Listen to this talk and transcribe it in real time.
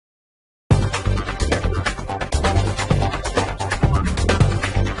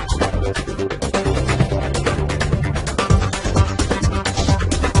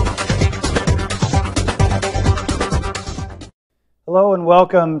Hello and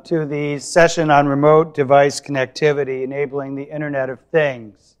welcome to the session on remote device connectivity, enabling the Internet of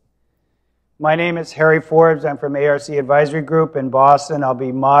Things. My name is Harry Forbes. I'm from ARC Advisory Group in Boston. I'll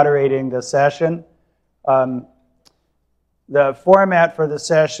be moderating the session. The format for the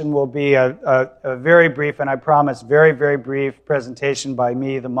session will be a very brief, and I promise very, very brief presentation by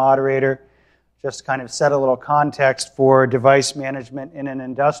me, the moderator, just to kind of set a little context for device management in an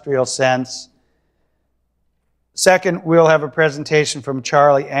industrial sense. Second, we'll have a presentation from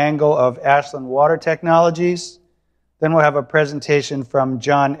Charlie Angle of Ashland Water Technologies. Then we'll have a presentation from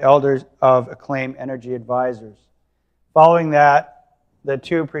John Elder of Acclaim Energy Advisors. Following that, the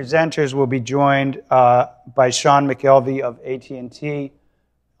two presenters will be joined by Sean McElvey of AT&T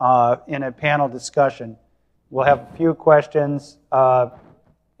in a panel discussion. We'll have a few questions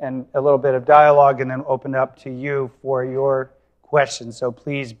and a little bit of dialogue, and then open up to you for your questions. So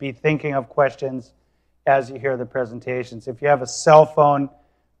please be thinking of questions as you hear the presentations. If you have a cell phone,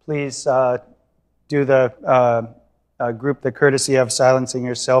 please do the group the courtesy of silencing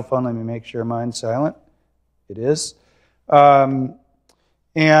your cell phone. Let me make sure mine's silent. It is. So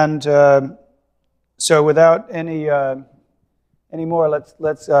without any more,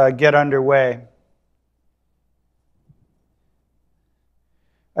 let's get underway.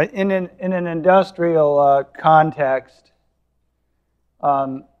 In an industrial context,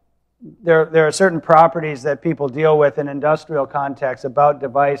 there are certain properties that people deal with in industrial contexts about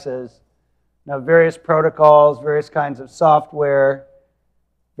devices. Now, various protocols, various kinds of software,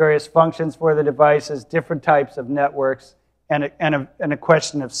 various functions for the devices, different types of networks, and a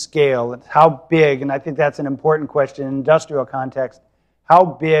question of scale. It's how big, and I think that's an important question in industrial context, how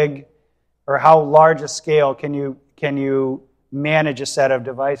big or how large a scale can you manage a set of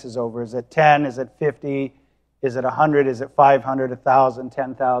devices over? Is it 10? Is it 50? Is it 100? Is it 500, 1,000,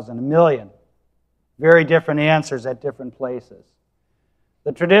 10,000, a million? Very different answers at different places.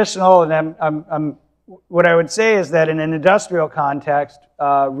 The traditional, and what I would say is that in an industrial context,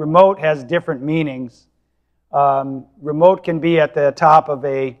 remote has different meanings. Remote can be at the top of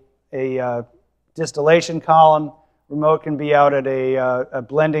a distillation column. Remote can be out at a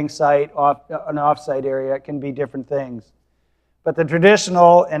blending site, an off-site area. It can be different things. But the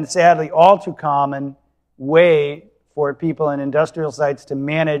traditional, and sadly all too common, way for people in industrial sites to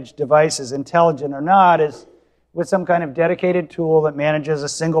manage devices, intelligent or not, is with some kind of dedicated tool that manages a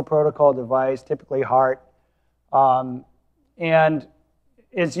single protocol device, typically HART, and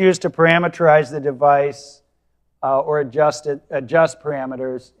is used to parameterize the device or adjust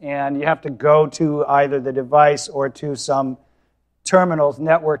parameters. And you have to go to either the device or to some terminals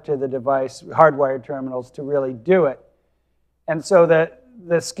networked to the device, hardwired terminals, to really do it. And so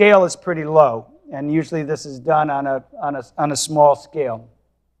the scale is pretty low. And usually this is done on a small scale.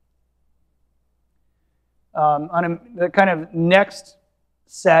 The kind of next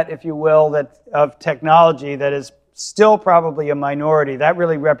set, if you will, of technology that is still probably a minority, that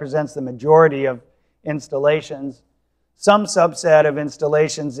really represents the majority of installations. Some subset of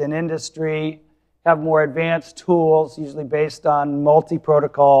installations in industry have more advanced tools, usually based on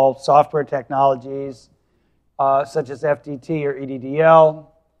multi-protocol software technologies, such as FTT or EDDL.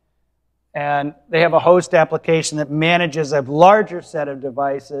 And they have a host application that manages a larger set of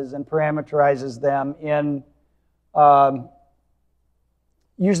devices and parameterizes them in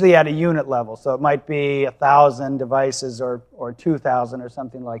usually at a unit level. So it might be 1,000 devices or 2,000 or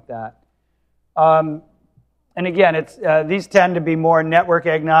something like that. And again, these tend to be more network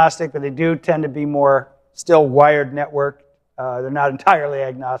agnostic, but they do tend to be more still wired network. They're not entirely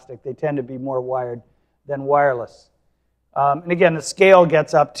agnostic. They tend to be more wired than wireless. And again, the scale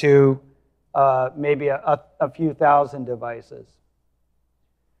gets up to maybe a few thousand devices.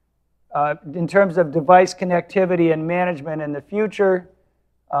 In terms of device connectivity and management in the future,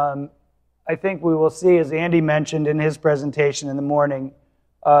 I think we will see, as Andy mentioned in his presentation in the morning,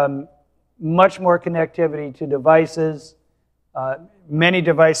 much more connectivity to devices, many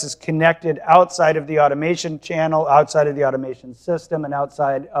devices connected outside of the automation channel, outside of the automation system, and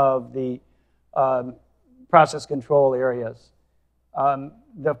outside of the process control areas.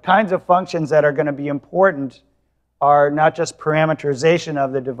 The kinds of functions that are going to be important are not just parameterization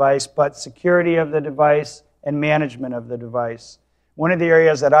of the device, but security of the device and management of the device. One of the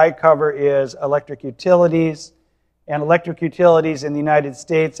areas that I cover is electric utilities, and electric utilities in the United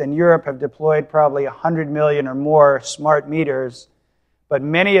States and Europe have deployed probably 100 million or more smart meters, but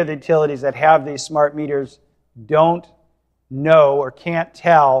many of the utilities that have these smart meters don't know or can't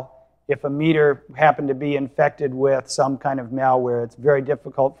tell if a meter happened to be infected with some kind of malware. It's very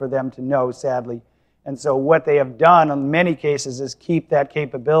difficult for them to know, sadly. And so what they have done in many cases is keep that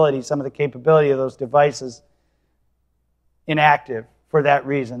capability, some of the capability of those devices, inactive for that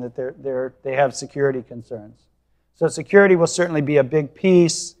reason, that they have security concerns. So security will certainly be a big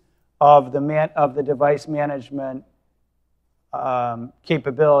piece of the device management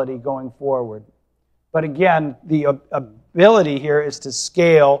capability going forward. But again, the ability here is to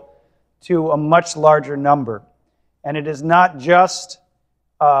scale to a much larger number. And it is not just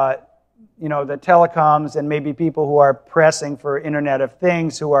the telecoms and maybe people who are pressing for Internet of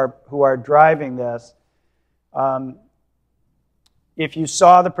Things who are driving this. If you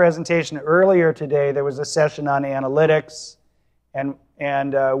saw the presentation earlier today, there was a session on analytics, and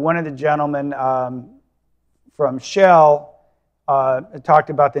one of the gentlemen from Shell talked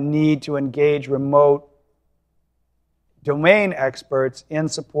about the need to engage remote domain experts in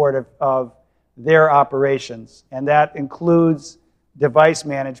support of their operations, and that includes device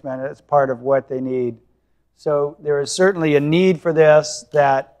management as part of what they need. So there is certainly a need for this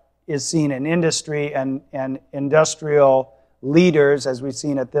that is seen in industry and industrial leaders, as we've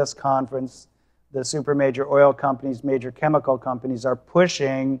seen at this conference. The super major oil companies, major chemical companies are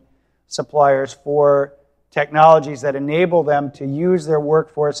pushing suppliers for technologies that enable them to use their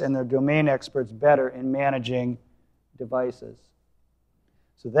workforce and their domain experts better in managing devices.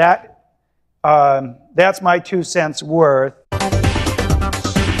 So that's my 2 cents worth.